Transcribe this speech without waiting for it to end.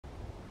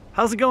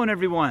How's it going,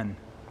 everyone?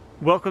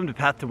 Welcome to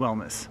Path to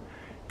Wellness.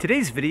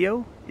 Today's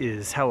video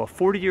is how a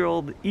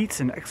 40-year-old eats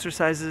and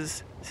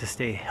exercises to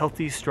stay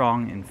healthy,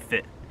 strong, and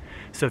fit.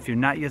 So if you're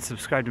not yet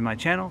subscribed to my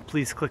channel,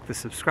 please click the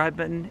subscribe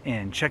button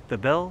and check the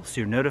bell so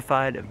you're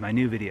notified of my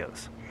new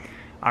videos.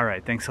 All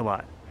right, thanks a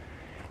lot.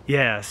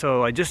 Yeah,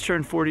 so I just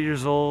turned 40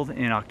 years old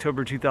in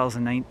October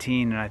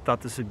 2019, and I thought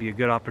this would be a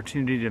good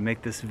opportunity to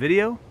make this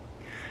video.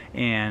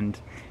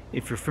 And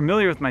if you're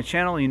familiar with my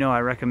channel, you know I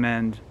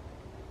recommend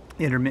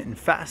intermittent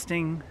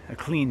fasting, a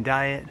clean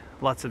diet,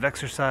 lots of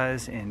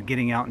exercise, and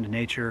getting out into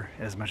nature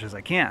as much as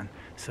I can.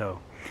 So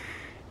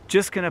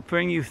just gonna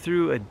bring you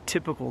through a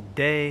typical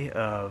day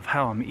of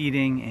how I'm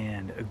eating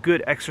and a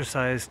good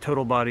exercise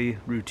total body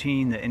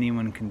routine that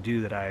anyone can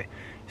do that I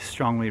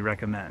strongly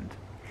recommend.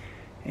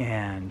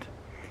 And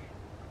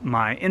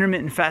my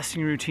intermittent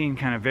fasting routine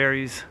kind of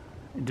varies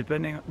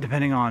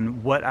depending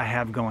on what I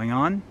have going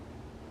on,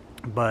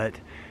 but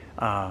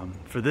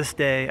for this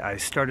day, I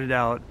started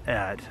out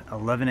at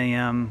 11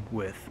 a.m.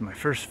 with my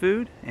first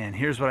food, and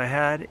here's what I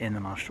had, and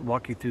then I'll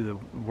walk you through the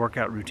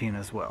workout routine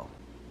as well.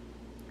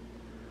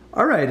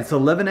 All right, it's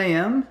 11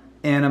 a.m.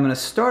 and I'm going to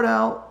start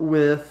out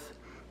with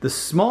the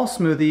small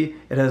smoothie.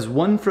 It has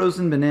one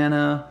frozen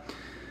banana,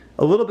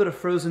 a little bit of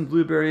frozen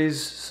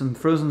blueberries, some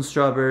frozen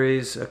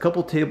strawberries, a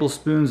couple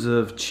tablespoons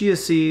of chia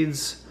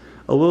seeds,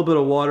 a little bit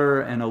of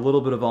water, and a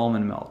little bit of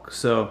almond milk.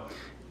 So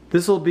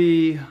this will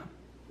be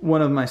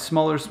one of my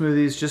smaller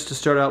smoothies just to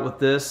start out with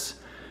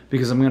this,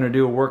 because I'm going to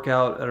do a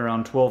workout at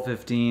around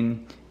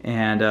 12:15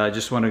 and I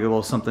just want to get a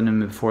little something in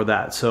before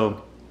that.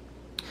 So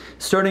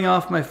starting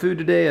off my food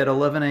today at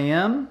 11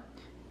 a.m.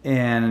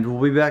 and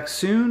we'll be back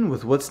soon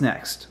with what's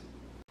next.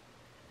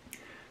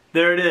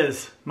 There it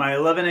is, my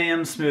 11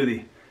 a.m.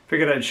 smoothie.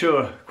 Figured I'd show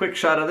a quick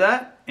shot of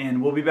that,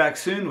 and we'll be back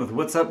soon with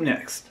what's up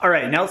next. All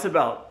right, now it's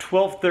about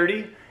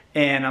 12:30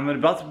 and I'm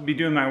about to be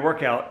doing my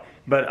workout,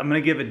 but I'm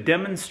going to give a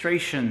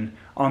demonstration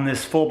on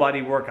this full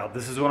body workout.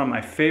 This is one of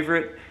my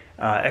favorite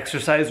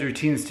exercise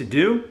routines to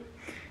do,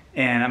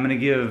 and I'm going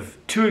to give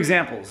two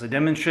examples, a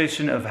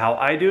demonstration of how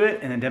I do it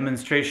and a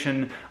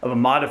demonstration of a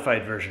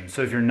modified version.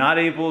 So if you're not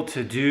able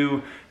to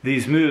do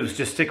these moves,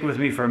 just stick with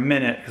me for a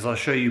minute because I'll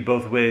show you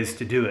both ways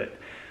to do it.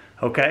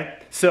 Okay,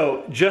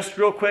 so just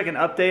real quick, an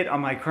update on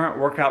my current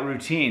workout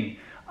routine.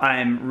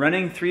 I'm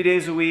running 3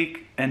 days a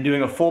week and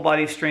doing a full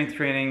body strength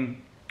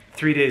training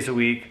 3 days a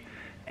week,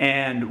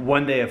 and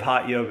 1 day of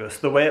hot yoga. So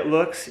the way it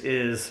looks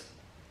is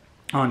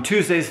on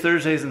Tuesdays,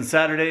 Thursdays, and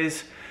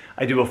Saturdays,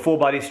 I do a full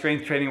body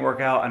strength training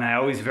workout, and I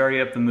always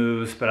vary up the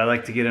moves, but I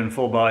like to get in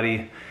full body.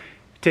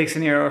 It takes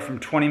anywhere from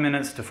 20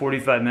 minutes to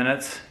 45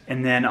 minutes.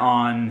 And then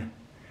on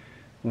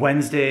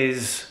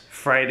Wednesdays,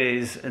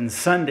 Fridays, and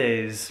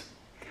Sundays,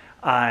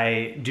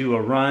 I do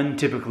a run,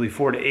 typically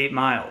 4 to 8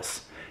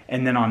 miles.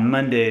 And then on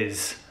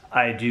Mondays,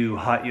 I do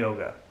hot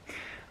yoga.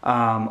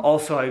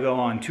 Also, I go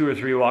on 2 or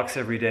 3 walks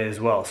every day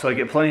as well, so I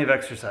get plenty of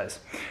exercise.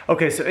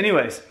 Okay, so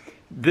anyways,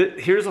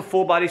 here's a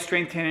full body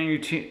strength training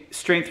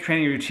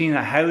routine.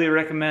 I highly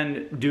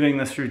recommend doing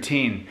this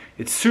routine.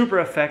 It's super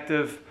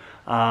effective.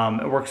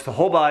 It works the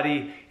whole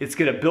body. It's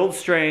going to build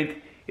strength.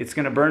 It's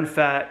going to burn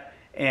fat,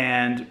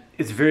 and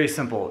it's very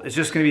simple. It's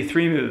just going to be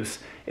 3 moves.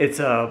 It's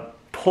a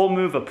pull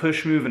move, a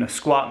push move, and a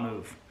squat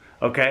move.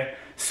 Okay,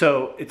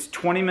 so it's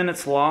 20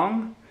 minutes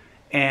long.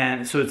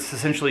 And so it's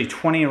essentially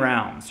 20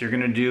 rounds. You're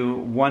gonna do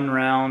 1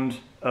 round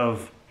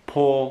of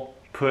pull,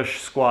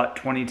 push, squat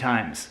 20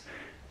 times.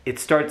 It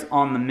starts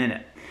on the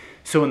minute.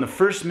 So in the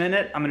first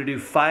minute, I'm gonna do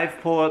 5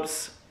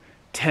 pull-ups,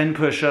 10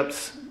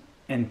 push-ups,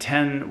 and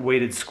 10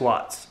 weighted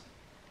squats.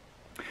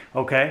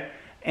 Okay,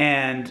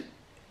 and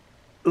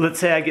let's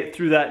say I get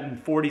through that in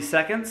 40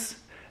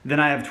 seconds,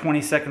 then I have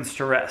 20 seconds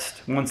to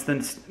rest. Once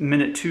the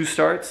minute 2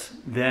 starts,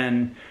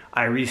 then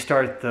I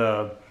restart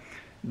the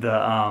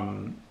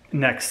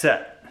next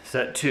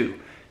set 2.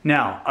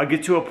 Now, I'll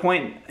get to a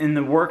point in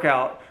the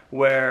workout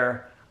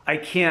where I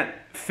can't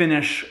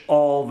finish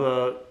all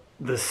the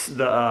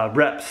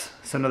reps.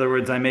 So in other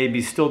words, I may be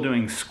still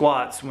doing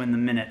squats when the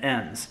minute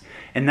ends.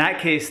 In that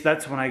case,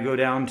 that's when I go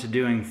down to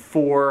doing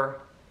 4,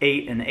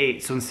 8, and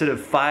 8. So instead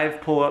of 5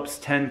 pull-ups,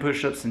 10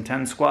 push-ups, and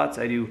 10 squats,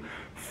 I do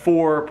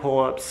 4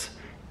 pull-ups,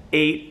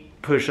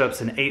 8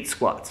 push-ups, and 8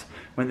 squats.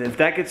 If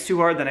that gets too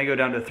hard, then I go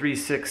down to 3,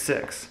 6,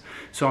 6.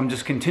 So I'm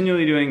just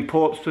continually doing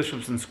pull-ups,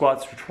 push-ups, and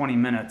squats for 20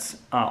 minutes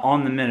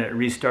on the minute,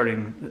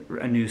 restarting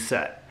a new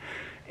set.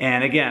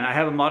 And again, I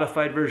have a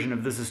modified version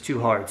of This Is Too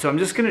Hard. So I'm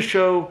just going to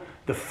show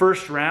the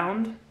first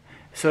round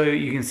so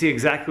you can see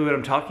exactly what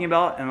I'm talking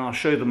about, and I'll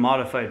show you the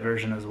modified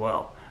version as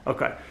well.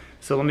 Okay,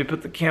 so let me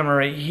put the camera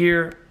right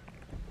here.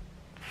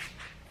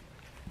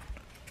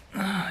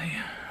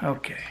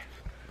 Okay.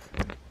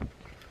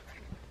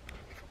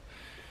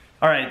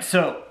 All right,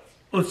 so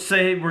let's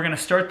say we're going to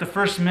start the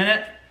first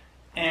minute.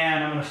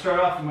 And I'm going to start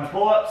off with my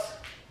pull-ups.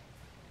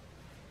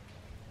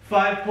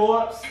 5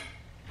 pull-ups.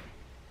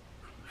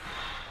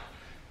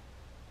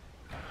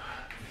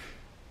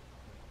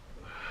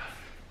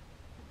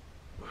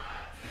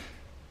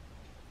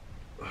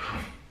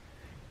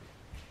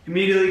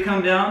 Immediately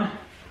come down,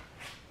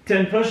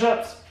 10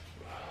 push-ups.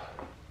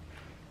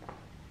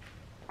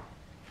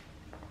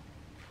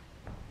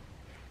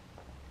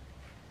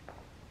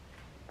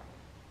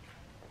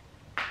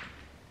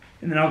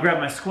 And then I'll grab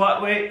my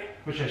squat weight,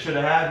 which I should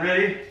have had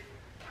ready.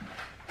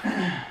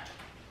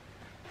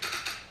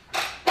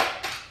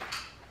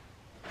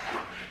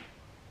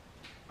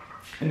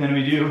 And then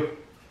we do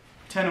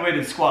 10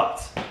 weighted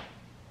squats.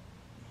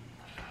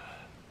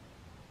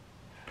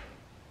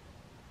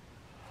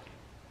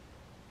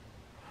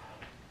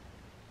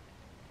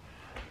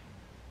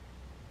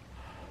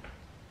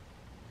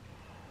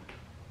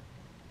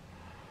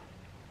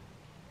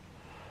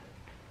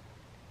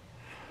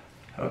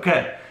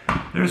 Okay,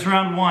 there's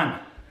round one.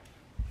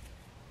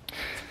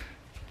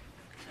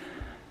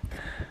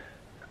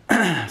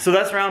 So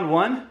that's round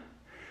one.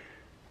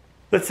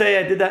 Let's say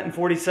I did that in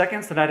 40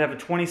 seconds, then I'd have a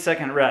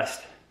 20-second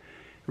rest.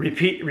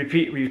 Repeat,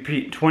 repeat,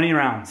 repeat, 20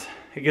 rounds.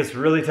 It gets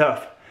really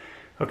tough,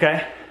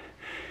 okay?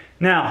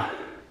 Now,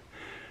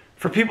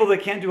 for people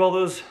that can't do all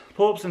those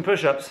pull-ups and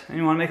push-ups, and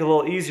you wanna make it a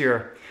little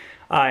easier,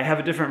 I have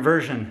a different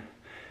version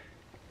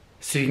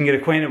so you can get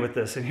acquainted with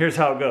this, and here's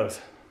how it goes.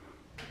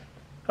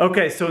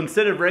 Okay, so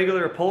instead of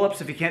regular pull-ups,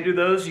 if you can't do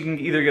those, you can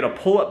either get a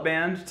pull-up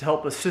band to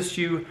help assist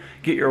you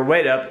get your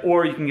weight up,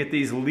 or you can get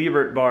these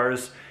Liebert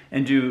bars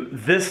and do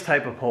this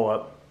type of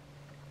pull-up,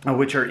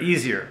 which are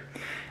easier.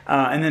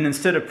 And then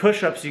instead of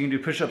push-ups, you can do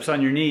push-ups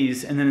on your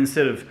knees, and then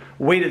instead of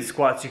weighted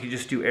squats, you can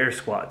just do air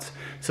squats.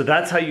 So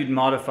that's how you'd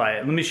modify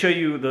it. Let me show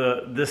you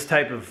this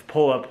type of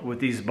pull-up with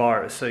these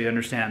bars so you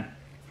understand.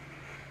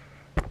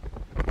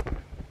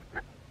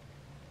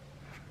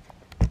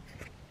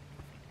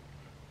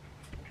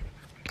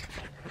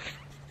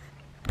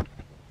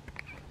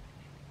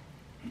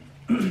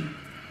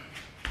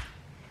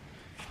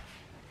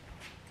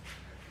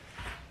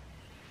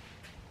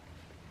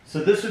 So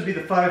this would be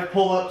the 5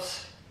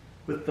 pull-ups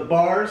with the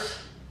bars.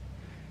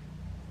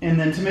 And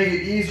then to make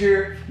it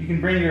easier, you can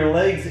bring your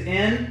legs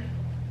in.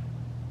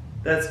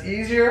 That's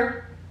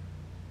easier.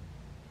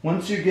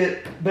 Once you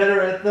get better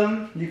at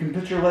them, you can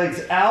put your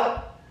legs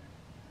out.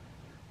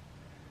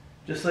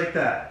 Just like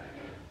that.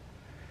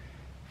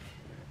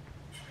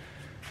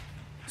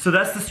 So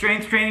that's the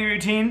strength training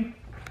routine.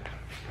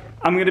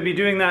 I'm going to be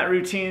doing that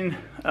routine,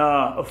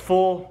 a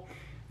full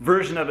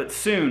version of it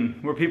soon,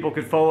 where people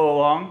could follow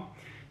along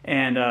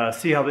and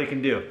see how they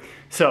can do.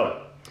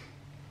 So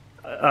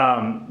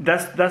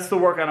that's the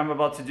workout I'm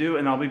about to do,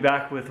 and I'll be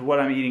back with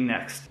what I'm eating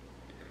next.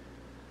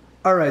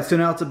 All right, so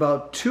now it's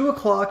about 2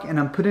 o'clock and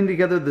I'm putting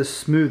together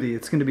this smoothie.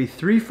 It's gonna be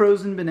 3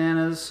 frozen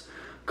bananas,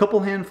 a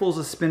couple handfuls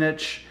of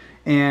spinach,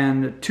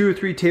 and 2 or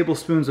 3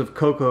 tablespoons of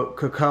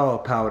cacao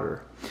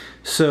powder.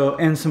 So,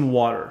 and some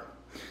water.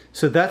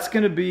 So that's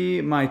gonna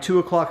be my 2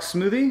 o'clock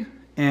smoothie,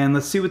 and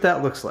let's see what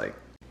that looks like.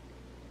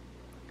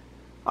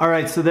 All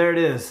right, so there it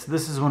is.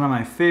 This is one of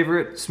my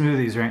favorite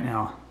smoothies right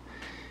now.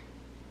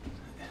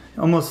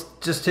 Almost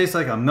just tastes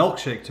like a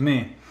milkshake to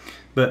me,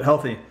 but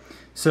healthy.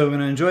 So I'm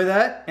gonna enjoy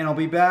that, and I'll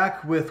be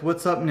back with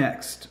what's up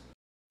next.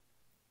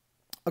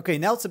 Okay,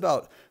 now it's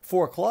about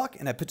 4 o'clock,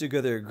 and I put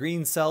together a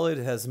green salad.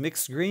 It has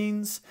mixed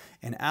greens,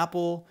 an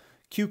apple,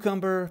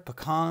 cucumber,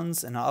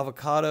 pecans, and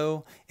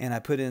avocado, and I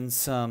put in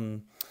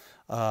some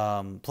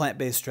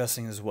plant-based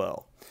dressing as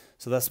well.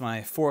 So that's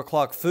my 4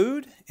 o'clock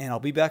food, and I'll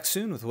be back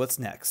soon with what's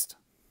next.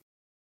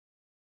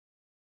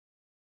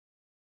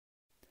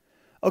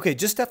 Okay,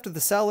 just after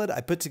the salad, I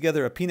put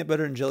together a peanut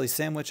butter and jelly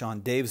sandwich on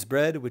Dave's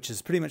bread, which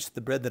is pretty much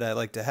the bread that I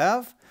like to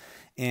have.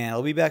 And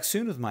I'll be back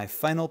soon with my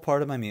final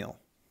part of my meal.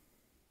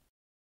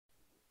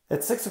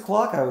 At 6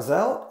 o'clock, I was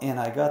out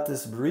and I got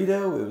this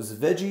burrito. It was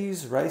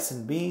veggies, rice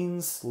and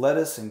beans,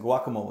 lettuce, and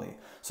guacamole.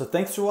 So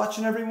thanks for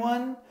watching,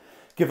 everyone.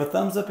 Give a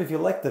thumbs up if you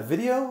liked the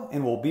video,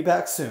 and we'll be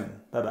back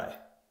soon. Bye-bye.